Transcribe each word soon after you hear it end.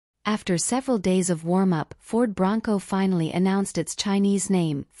After several days of warm-up, Ford Bronco finally announced its Chinese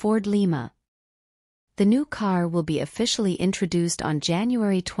name, Ford Liema. The new car will be officially introduced on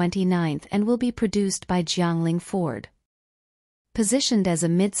January 29 and will be produced by Jiangling Ford. Positioned as a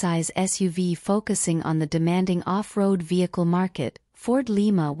midsize SUV focusing on the demanding off-road vehicle market, Ford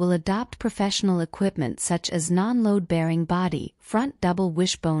Liema will adopt professional equipment such as non-load-bearing body, front double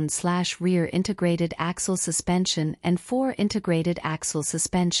wishbone/rear integrated axle suspension and 4 integrated axle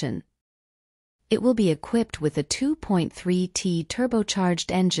suspension. It will be equipped with a 2.3T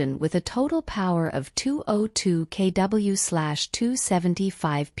turbocharged engine with a total power of 202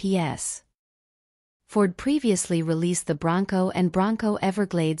 kW/275 PS. Ford previously released the Bronco and Bronco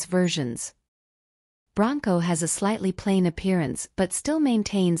Everglades versions. Bronco has a slightly plain appearance but still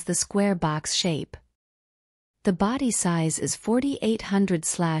maintains the square box shape. The body size is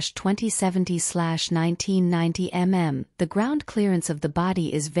 4800/2070/1990 mm. The ground clearance of the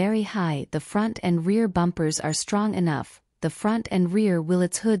body is very high. The front and rear bumpers are strong enough. The front and rear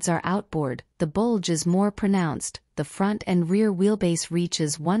wheelets hoods are outboard. The bulge is more pronounced. The front and rear wheelbase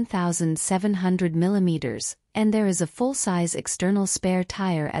reaches 1,700 mm, and there is a full-size external spare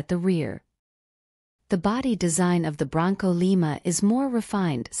tire at the rear. The body design of the Bronco Liema is more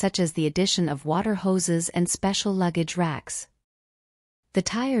refined, such as the addition of water hoses and special luggage racks. The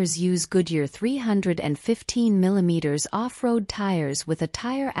tires use Goodyear 315 mm off-road tires with a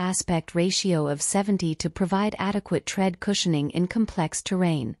tire aspect ratio of 70 to provide adequate tread cushioning in complex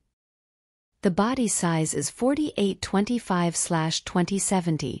terrain. The body size is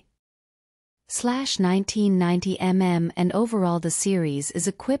 4825/2070/1990 mm and overall the series is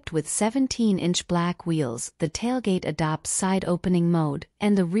equipped with 17-inch black wheels. The tailgate adopts side opening mode,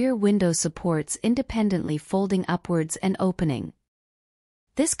 and the rear window supports independently folding upwards and opening.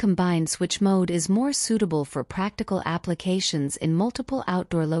 This combined switch mode is more suitable for practical applications in multiple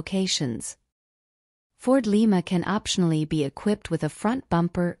outdoor locations. Ford Liema can optionally be equipped with a front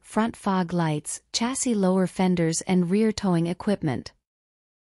bumper, front fog lights, chassis lower fenders and rear towing equipment.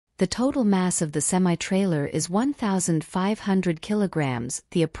 The total mass of the semi-trailer is 1,500 kilograms,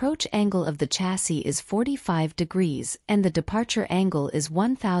 the approach angle of the chassis is 45 degrees, and the departure angle is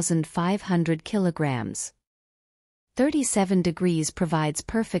 1,500 kilograms. 37 degrees provides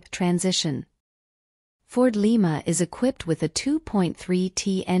perfect transition. Ford Liema is equipped with a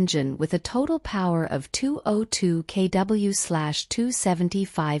 2.3T engine with a total power of 202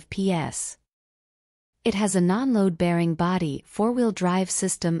 kW/275 PS. It has a non-load-bearing body, four-wheel drive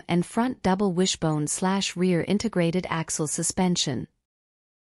system and front double wishbone/rear integrated axle suspension.